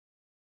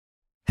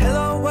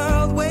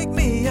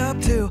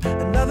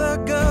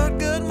another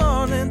good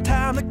morning,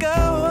 time to go.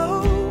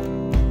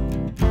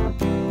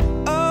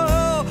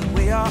 Oh,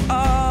 we are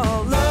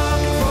all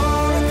looking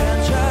for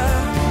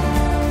adventure.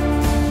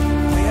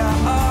 We are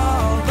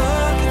all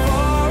looking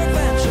for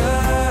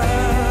adventure.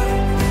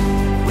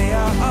 We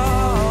are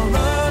all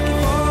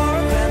looking for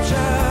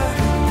adventure.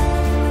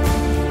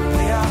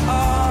 We are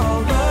all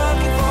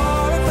looking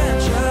for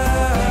adventure.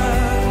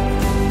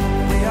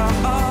 We are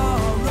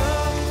all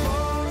looking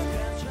for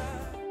adventure.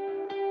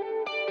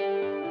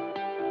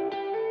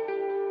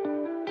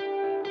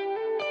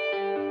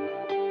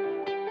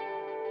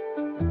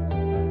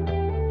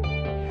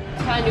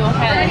 Turn your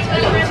head a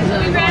little to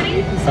the right.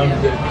 A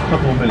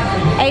couple more minutes.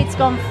 Aid's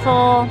gone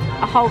for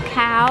a whole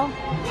cow,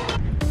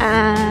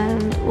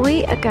 and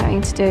we are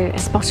going to do a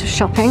spot of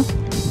shopping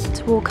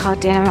to walk our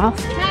dinner off.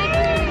 Is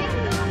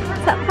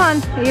that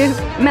fun? Are you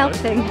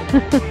melting?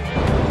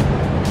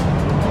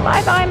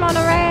 Bye bye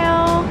monorail.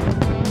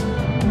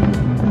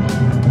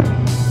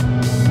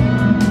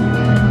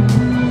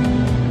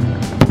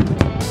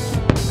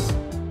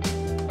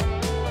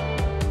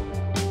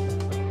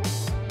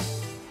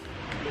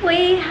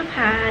 We have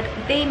had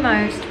the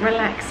most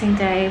relaxing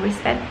day. We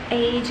spent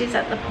ages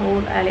at the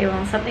pool earlier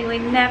on, something we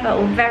never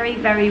or very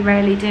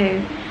rarely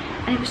do,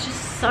 and it was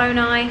just so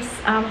nice.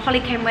 Holly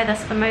came with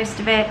us for most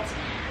of it,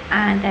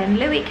 and then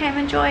Louis came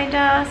and joined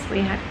us. We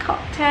had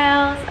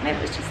cocktails and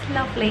it was just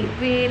lovely,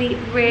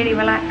 really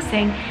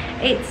relaxing.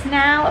 It's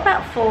now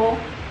about 4.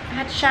 I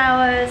had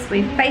showers,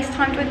 we've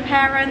FaceTimed with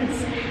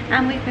parents,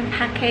 and we've been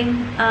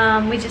packing.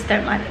 We just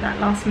don't like that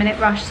last minute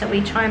rush, so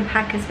we try and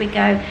pack as we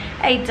go.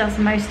 Aid does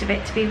most of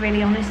it, to be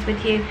really honest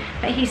with you,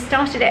 but he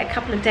started it a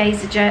couple of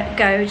days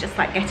ago, just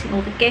like getting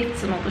all the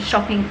gifts and all the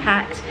shopping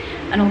packed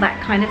and all that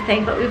kind of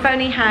thing. But we've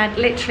only had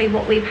literally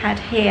what we've had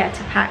here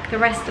to pack. The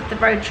rest of the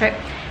road trip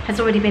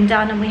has already been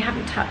done, and we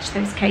haven't touched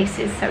those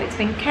cases, so it's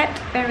been kept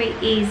very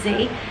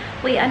easy.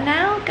 We are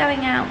now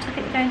going out. I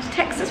think we're going to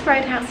Texas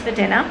Roadhouse for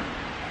dinner,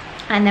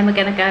 and then we're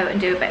going to go and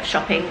do a bit of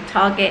shopping,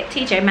 Target,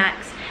 TJ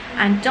Maxx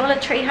and Dollar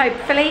Tree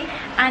hopefully,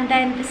 and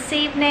then this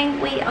evening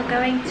we are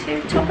going to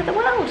Top of the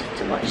World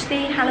to watch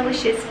the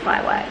Hallowishes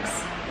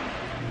fireworks.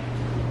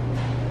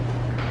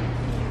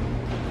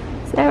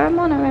 Is there a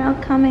monorail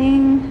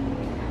coming?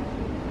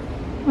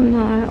 Oh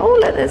no, oh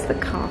look, there's the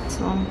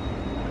castle.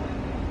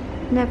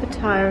 Never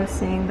tire of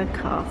seeing the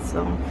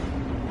castle.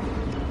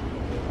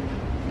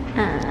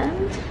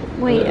 And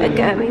we are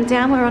going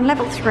down, we're on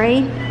level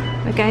 3,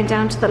 we're going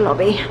down to the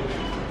lobby.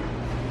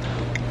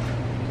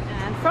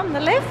 And from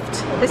the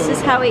lift, this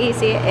is how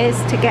easy it is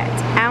to get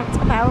out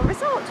of our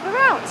resort. We're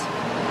out.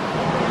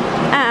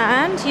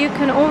 And you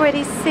can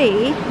already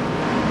see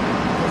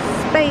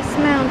Space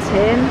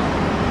Mountain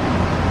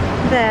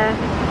there.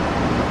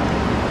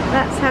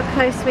 That's how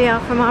close we are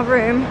from our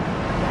room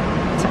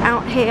to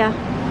out here.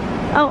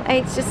 Oh,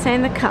 Aid's just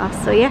saying the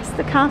castle. Yes,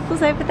 the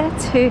castle's over there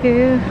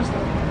too.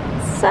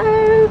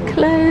 So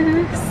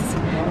close.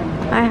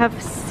 I have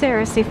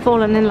seriously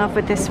fallen in love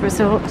with this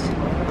resort.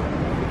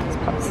 Let's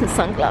pop some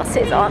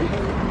sunglasses on.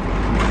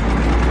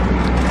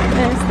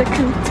 There's the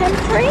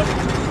Contemporary.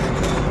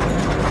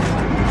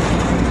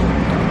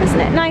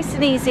 Isn't it nice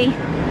and easy?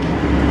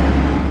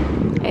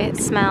 It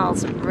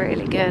smells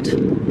really good.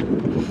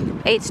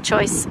 Aid's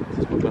choice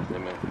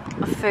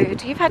of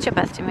food. You've had your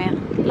birthday meal,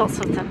 lots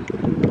of them.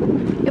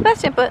 Your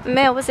birthday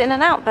meal was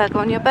In-N-Out Burger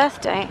on your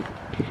birthday,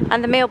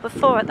 and the meal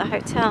before at the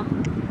hotel.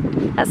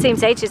 That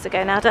seems ages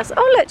ago now, does.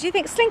 Oh look, do you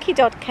think Slinky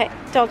Dog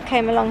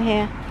came along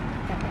here?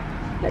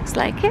 Looks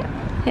like it.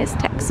 Here's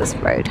Texas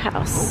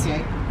Roadhouse.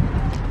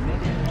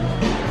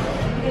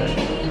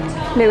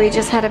 Louis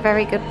just had a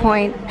very good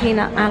point.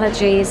 Peanut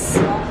allergies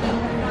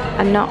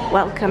are not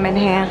welcome in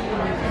here.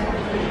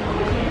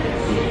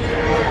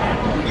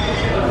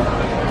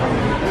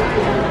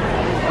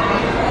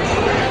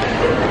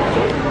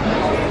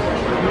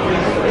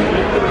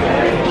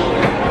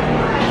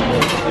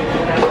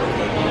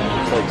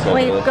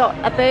 We've got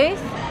a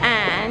booth,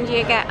 and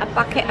you get a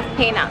bucket of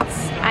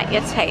peanuts at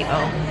your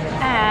table,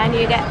 and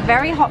you get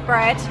very hot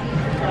bread,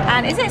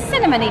 and is it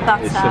cinnamony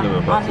butter,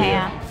 cinnamon butter on here?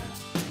 Yeah.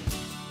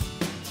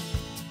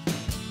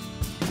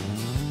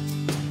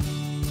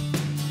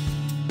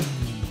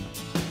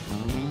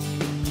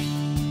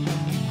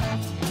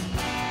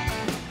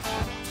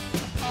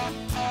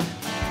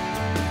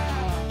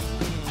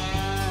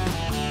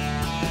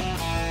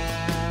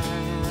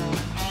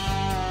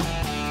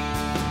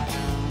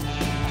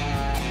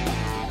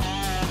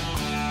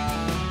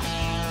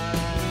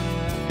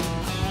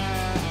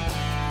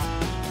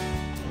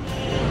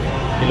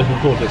 You looking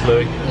forward to this,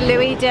 Louis?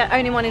 Louis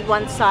only wanted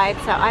one side,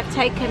 so I've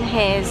taken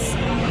his,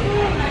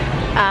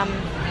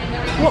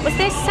 what was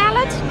this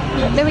salad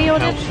that Louis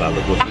ordered? House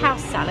salad, wasn't a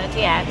house salad,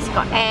 yeah. It's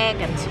got egg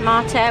and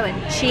tomato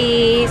and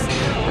cheese,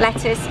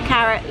 lettuce,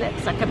 carrot,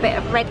 looks like a bit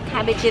of red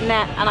cabbage in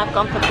there, and I've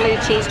gone for blue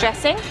cheese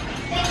dressing.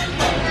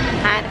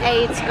 And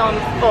Aid's gone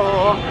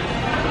for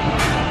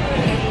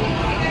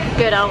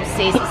good old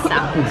Caesar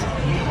salad.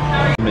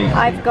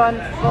 I've gone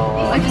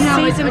for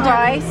seasoned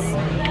rice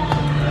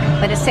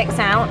with a 6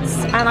 ounce,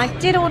 and I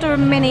did order a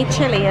mini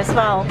chili as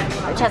well,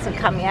 which hasn't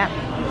come yet.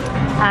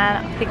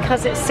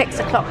 Because it's 6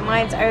 o'clock,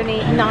 mine's only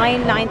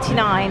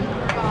 $9.99.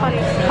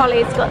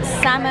 Holly's got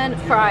salmon,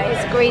 fries,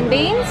 green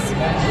beans.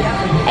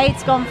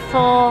 Aid's gone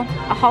for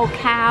a whole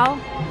cow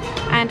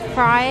and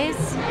fries.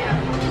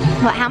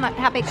 What,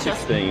 how big's yours?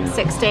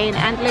 16.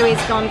 And Louis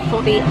gone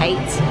for the 8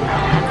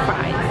 and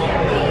fries.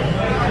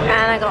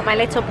 And I got my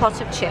little pot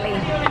of chili.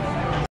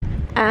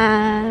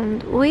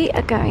 And we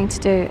are going to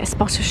do a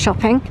spot of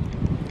shopping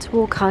to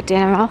walk our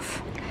dinner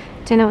off.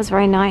 Dinner was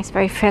very nice,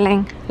 very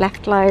filling,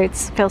 left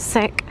loads, feel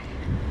sick.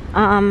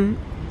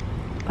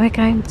 We're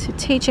going to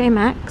TJ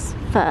Maxx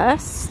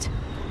first.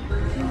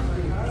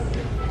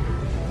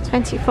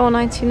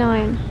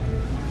 $24.99.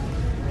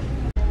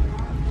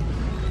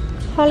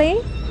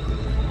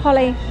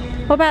 Holly,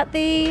 what about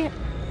the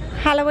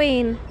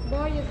Halloween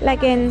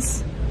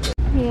leggings?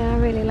 Yeah, I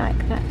really like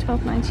that,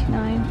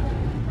 $12.99,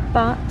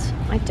 but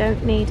I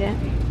don't need it.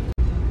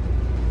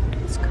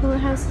 It's cool, the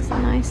houses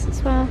are nice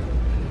as well.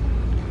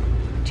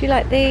 Do you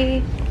like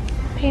the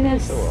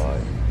penis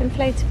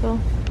inflatable?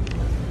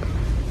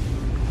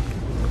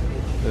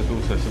 There's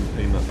also some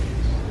peanuts.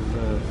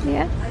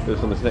 Yeah.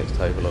 There's on this next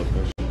table I was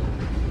going to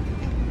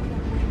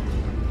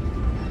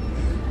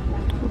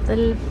show.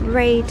 The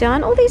Ray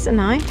Dunn. Oh, these are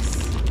nice.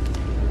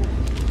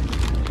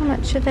 How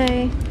much are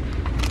they?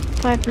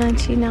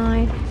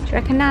 $5.99. Do you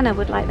reckon Nana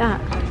would like that?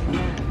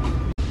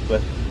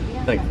 Blessed.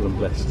 Thankful and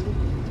blessed.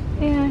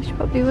 Yeah, she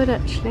probably would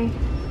actually.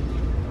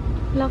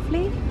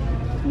 Lovely.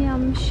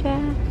 Yum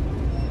share.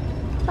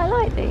 I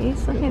like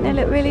these. I think they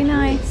look really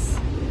nice.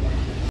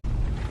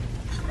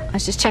 I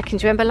was just checking.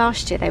 Do you remember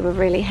last year they were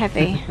really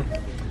heavy?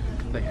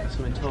 They had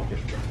some in Target.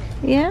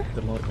 Yeah?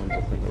 The light ones,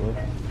 I think they were.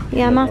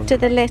 Yeah, I'm after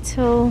the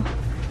little.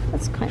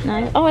 That's quite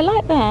nice. Oh, I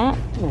like that.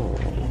 Oh,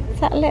 Is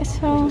that a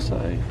little what does it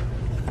say?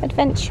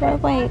 adventurer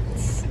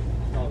weights?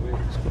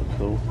 It's quite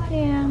cool.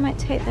 Yeah, I might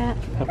take that.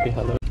 Happy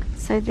Halloween.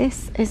 So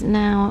this is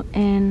now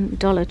in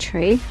Dollar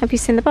Tree. Have you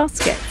seen the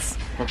baskets?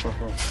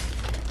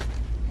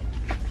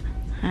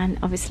 And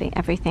obviously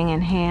everything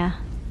in here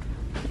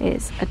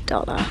is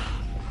 $1.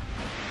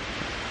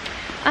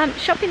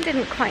 Shopping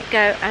didn't quite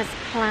go as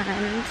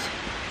planned.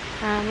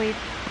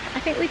 I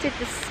think we did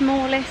the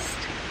smallest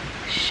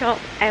shop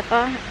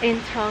ever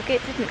in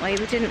Target, didn't we?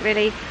 We didn't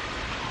really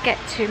get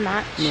too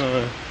much.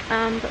 No.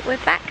 But we're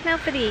back now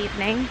for the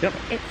evening. Yep.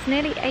 It's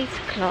nearly 8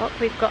 o'clock.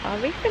 We've got our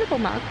refillable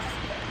mugs.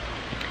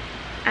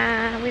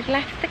 We've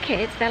left the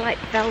kids. They're like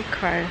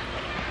Velcro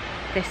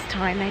this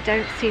time. They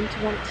don't seem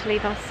to want to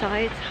leave our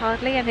sides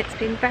hardly, and it's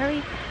been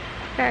very,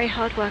 very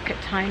hard work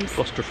at times.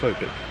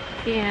 Claustrophobic.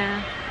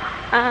 Yeah.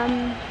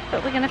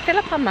 But we're going to fill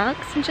up our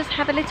mugs and just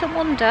have a little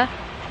wander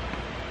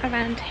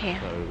around here.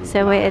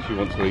 So we're... If you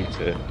want to eat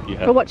it, you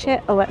have Go watch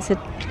it. Oh, it's a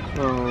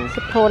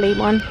poorly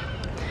one.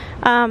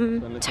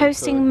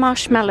 Toasting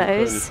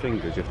marshmallows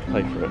fingers, you have to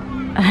pay for it.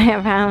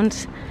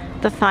 around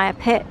the fire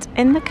pit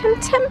in the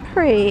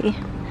Contemporary.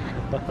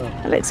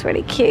 It looks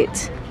really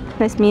cute.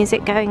 There's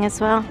music going as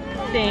well.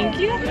 Thank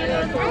you.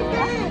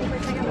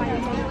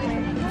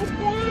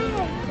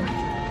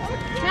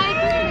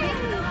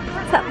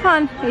 Is that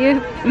fun? Are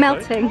you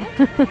melting?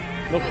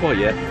 Not quite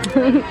yet.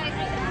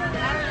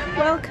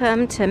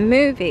 Welcome to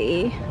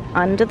Movie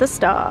Under the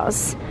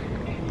Stars.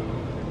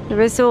 The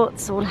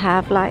resorts all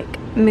have like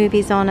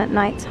movies on at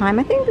night time.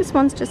 I think this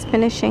one's just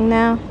finishing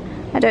now.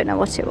 I don't know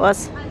what it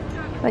was.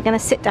 We're going to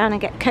sit down and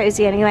get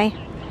cozy anyway.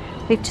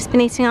 We've just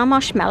been eating our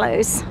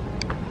marshmallows.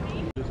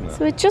 So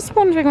we're just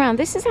wandering around.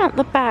 This is out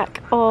the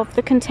back of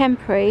the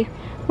Contemporary.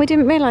 We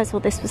didn't realise all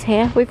this was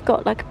here. We've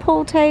got like a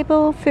pool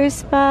table,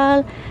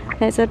 foosball.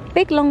 There's a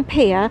big long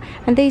pier,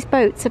 and these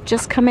boats have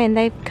just come in.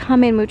 They've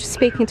come in. We were just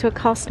speaking to a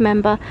cast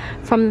member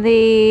from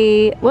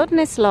the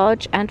Wilderness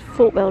Lodge and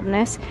Fort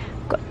Wilderness.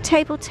 We've got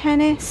table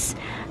tennis.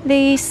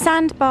 The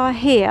sandbar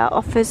here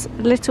offers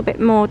a little bit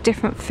more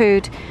different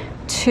food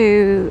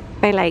to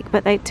Bay Lake,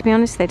 but to be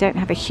honest, they don't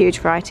have a huge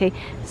variety.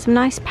 Some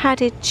nice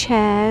padded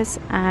chairs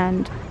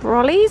and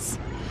brollies,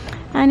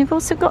 and we've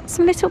also got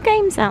some little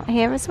games out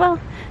here as well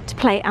to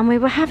play. And we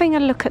were having a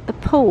look at the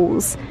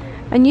pools,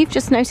 and you've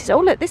just noticed,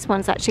 oh look, this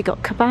one's actually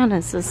got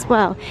cabanas as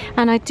well.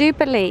 And I do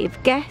believe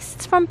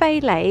guests from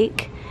Bay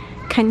Lake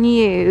can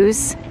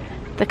use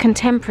the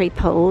Contemporary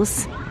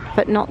pools,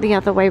 but not the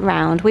other way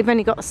round. We've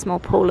only got a small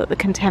pool at the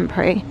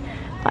Contemporary,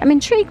 but I'm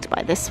intrigued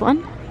by this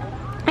one.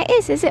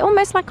 It is it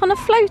almost like on a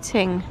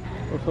floating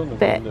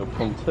bit? A little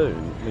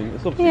pontoon. I mean,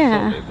 it's obviously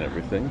solid and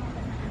everything.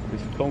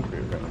 There's concrete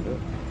around it.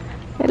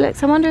 It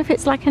looks, I wonder if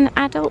it's like an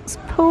adult's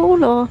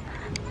pool, or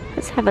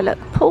let's have a look.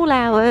 Pool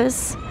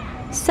hours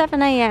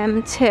 7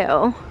 AM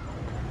till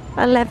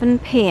 11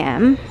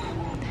 PM.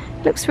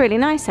 Looks really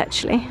nice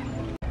actually.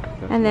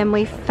 And then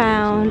we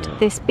found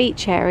this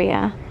beach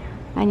area,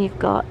 and you've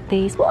got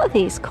these, what are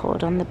these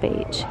called on the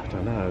beach? I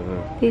don't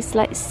know. These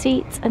like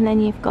seats, and then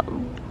you've got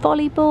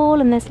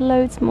volleyball, and there's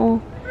loads more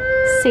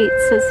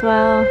seats as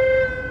well.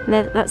 And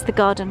that's the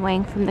garden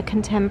wing from the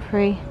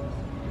Contemporary.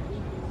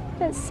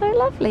 It's so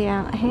lovely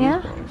out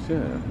here. Nice,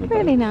 yeah.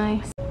 Really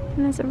nice.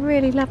 And there's a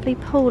really lovely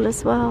pool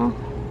as well.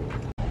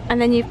 And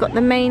then you've got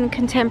the main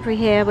Contemporary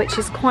here, which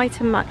is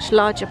quite a much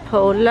larger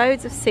pool.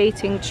 Loads of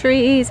seating,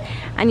 trees,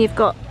 and you've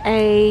got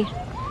a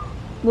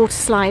water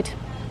slide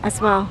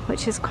as well,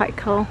 which is quite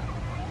cool.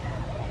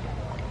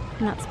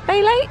 And that's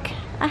Bay Lake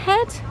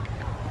ahead,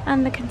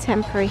 and the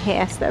Contemporary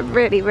here, so they're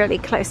really, really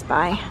close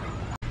by.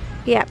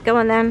 Yep, go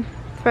on then.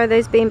 Throw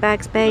those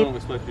beanbags, babe. You know what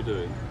we're supposed to be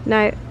doing?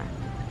 No.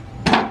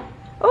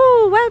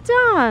 Oh, well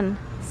done.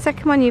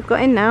 Second one you've got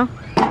in now.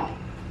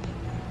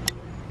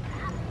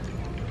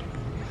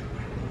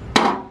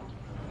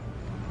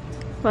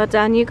 Well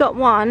done, you got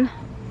one.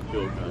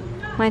 Your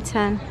turn. My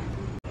turn.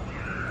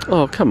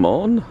 Oh, come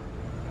on.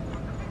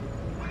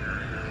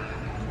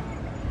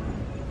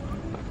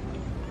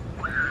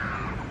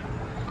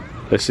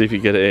 Let's see if you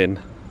get it in.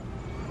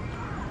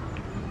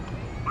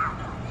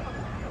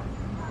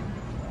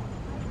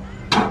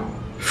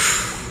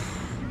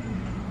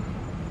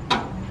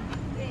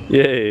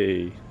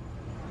 Yay!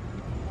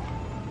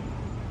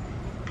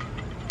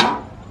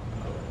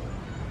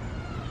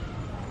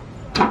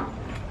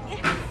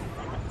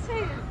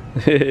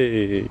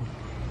 Hey!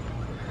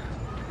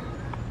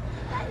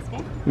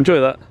 Enjoy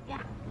that. Yeah,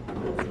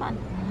 it's fun.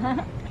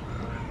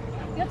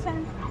 Your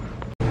turn.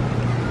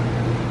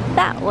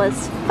 That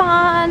was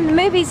fun. The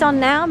movie's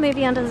on now,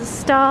 Movie Under the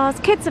Stars.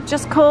 Kids have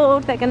just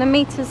called. They're going to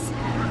meet us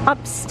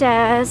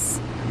upstairs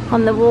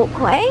on the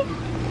walkway.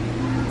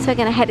 So we're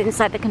going to head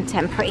inside the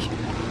Contemporary.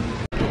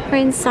 We're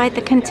inside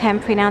the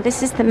Contemporary now.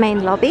 This is the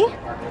main lobby.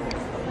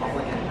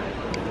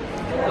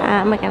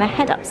 And we're going to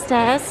head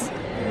upstairs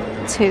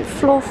to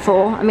floor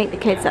 4 and meet the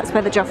kids. That's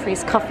where the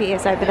Joffrey's coffee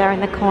is, over there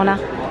in the corner.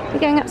 We're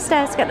going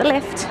upstairs to get the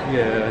lift.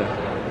 Yeah.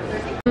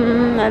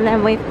 And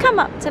then we've come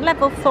up to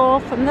level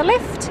 4 from the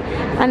lift,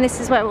 and this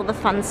is where all the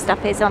fun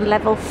stuff is, on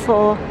level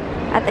 4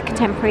 at the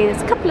Contemporary.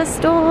 There's a couple of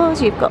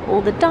stores, you've got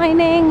all the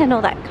dining and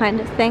all that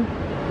kind of thing.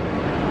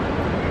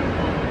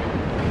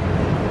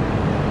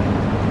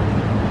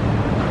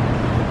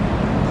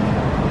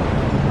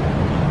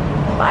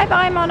 Bye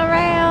bye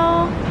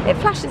monorail. It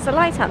flashes the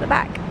light out the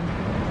back.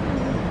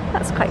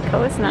 That's quite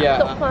cool, isn't it? Yeah.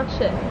 Stop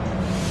flashing.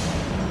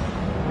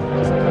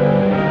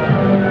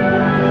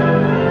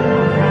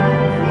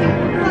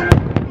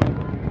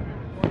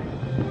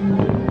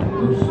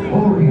 The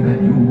story that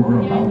you are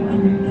about to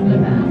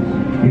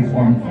read is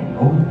one for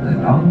both the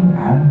young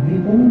and the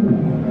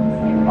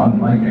old.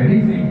 Unlike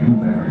anything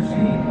you've ever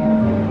seen.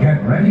 Get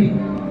ready,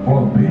 for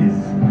this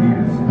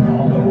is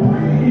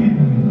Halloween.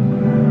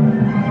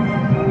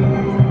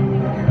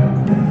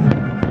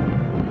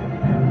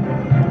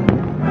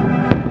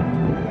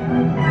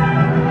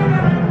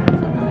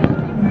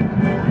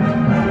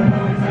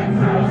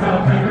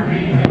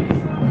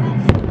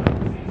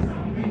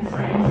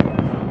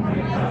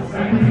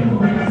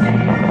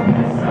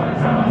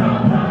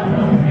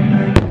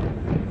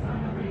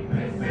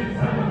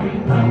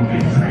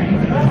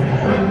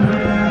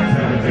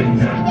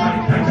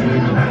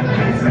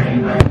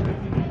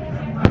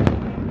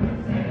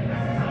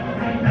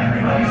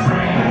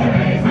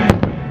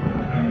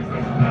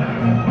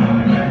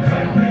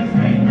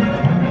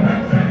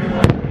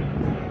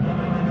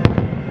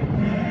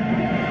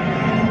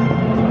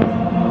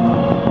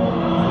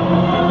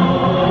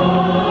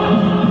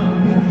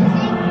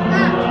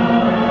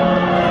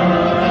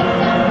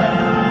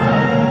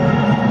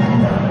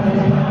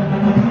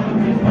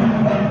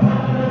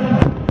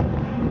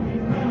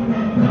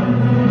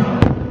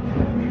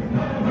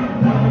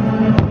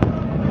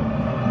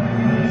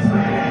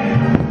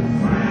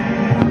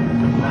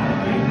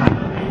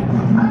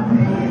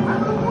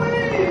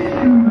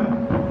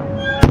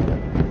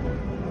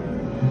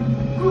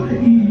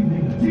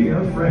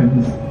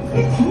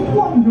 It's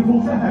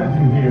wonderful to have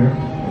you here.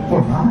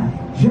 For I,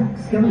 Jack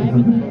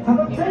Skellington, have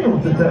a tale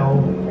to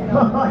tell.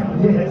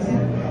 Yes,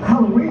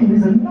 Halloween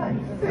is a night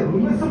filled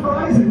with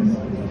surprises.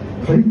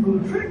 Playful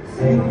tricks,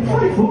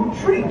 playful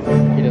treats.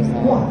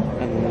 What?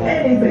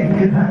 Anything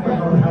can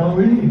happen on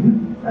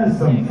Halloween, as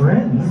some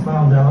friends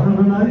found out on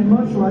a night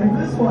much like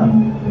this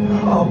one.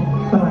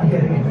 Oh, but I'm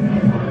getting it.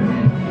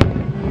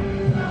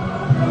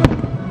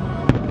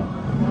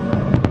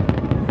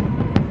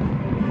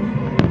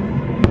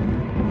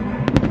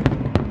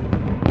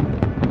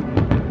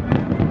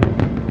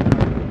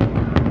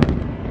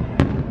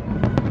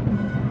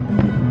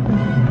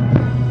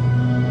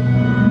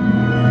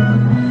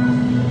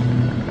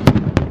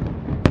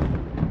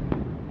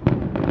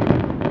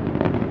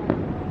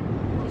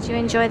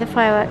 Enjoy the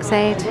fireworks,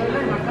 Aid?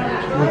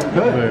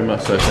 Very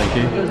much so, thank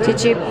you.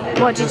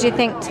 What did you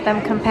think to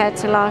them compared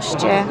to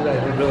last year? Yeah,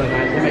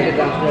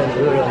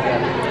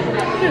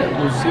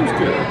 it seems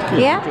good.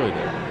 Yeah? Enjoyed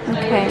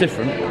it. Okay.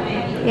 Different.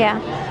 Yeah.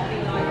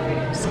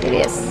 Just give you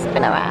a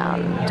spin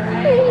around.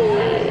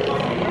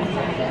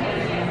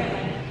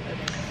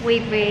 We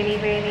really,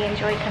 really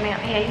enjoyed coming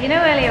up here. You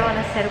know, earlier on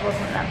I said it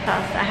wasn't that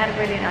fast. I had a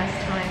really nice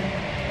time.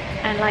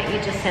 And like you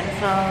just said as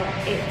well,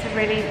 it's a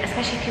really,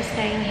 especially if you're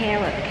staying here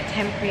at the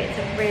Contemporary, it's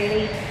a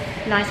really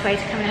nice way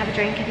to come and have a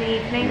drink in the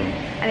evening.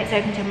 And it's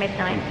open till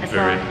midnight as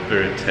well.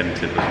 Very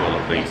attentive as well,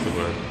 I think is the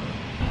word.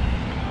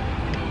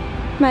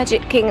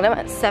 Magic Kingdom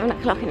at 7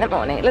 o'clock in the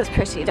morning. It looks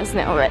pretty, doesn't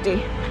it, already?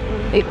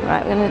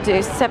 Right, we're gonna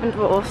do Seven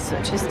Dwarfs,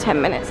 which is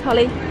 10 minutes.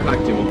 Holly,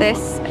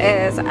 this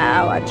is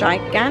our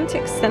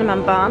gigantic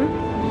cinnamon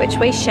bun, which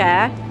we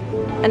share,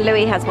 and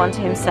Louis has one to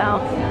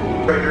himself.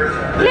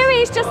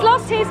 Louis just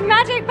lost his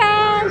magic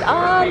band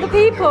on the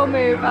People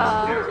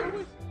Mover.